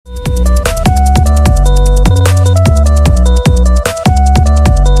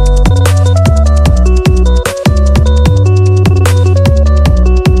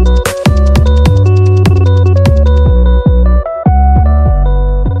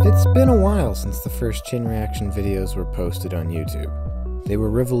been a while since the first chain reaction videos were posted on YouTube. They were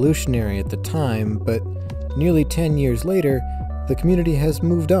revolutionary at the time, but nearly 10 years later, the community has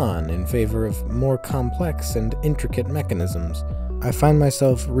moved on in favor of more complex and intricate mechanisms. I find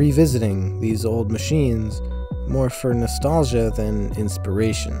myself revisiting these old machines more for nostalgia than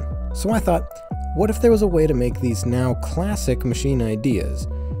inspiration. So I thought, what if there was a way to make these now classic machine ideas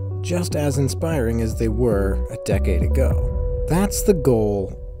just as inspiring as they were a decade ago? That's the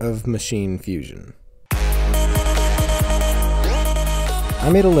goal of machine fusion. I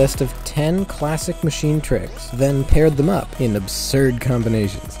made a list of 10 classic machine tricks, then paired them up in absurd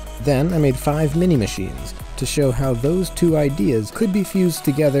combinations. Then I made 5 mini-machines to show how those two ideas could be fused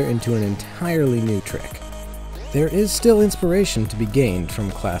together into an entirely new trick. There is still inspiration to be gained from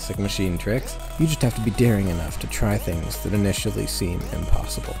classic machine tricks. You just have to be daring enough to try things that initially seem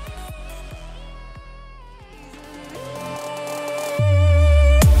impossible.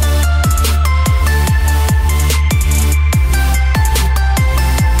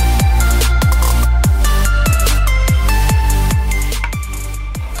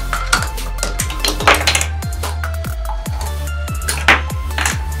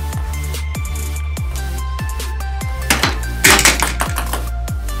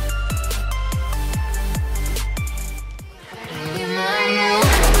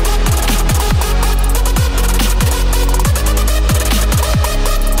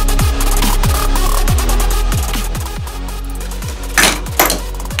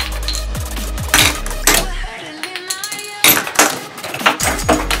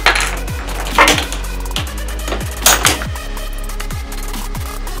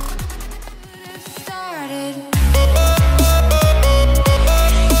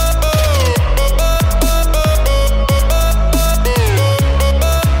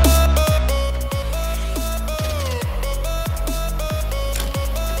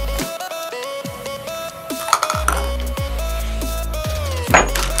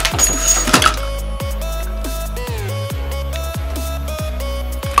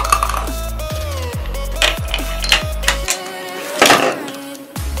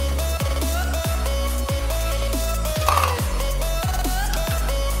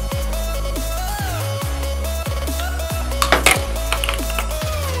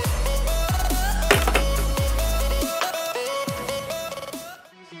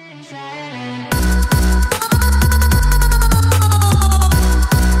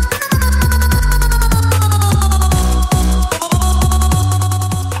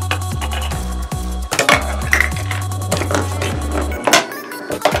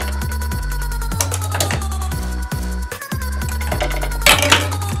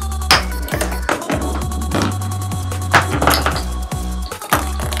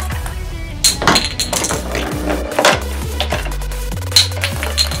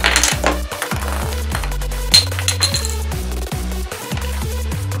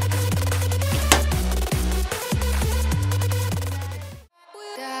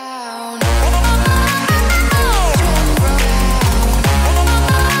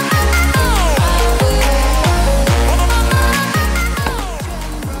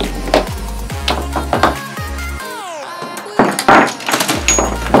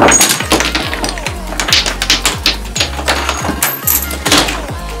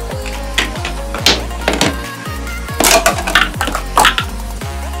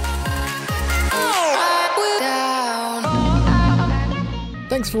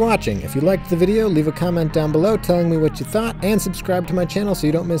 Thanks for watching. If you liked the video, leave a comment down below telling me what you thought, and subscribe to my channel so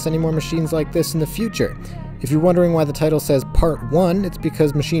you don't miss any more machines like this in the future. If you're wondering why the title says Part 1, it's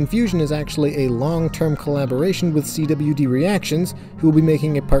because Machine Fusion is actually a long-term collaboration with CWD Reactions, who will be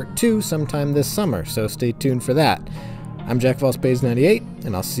making a Part 2 sometime this summer, so stay tuned for that. I'm JackofAllSpades98,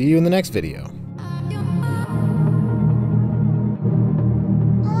 and I'll see you in the next video.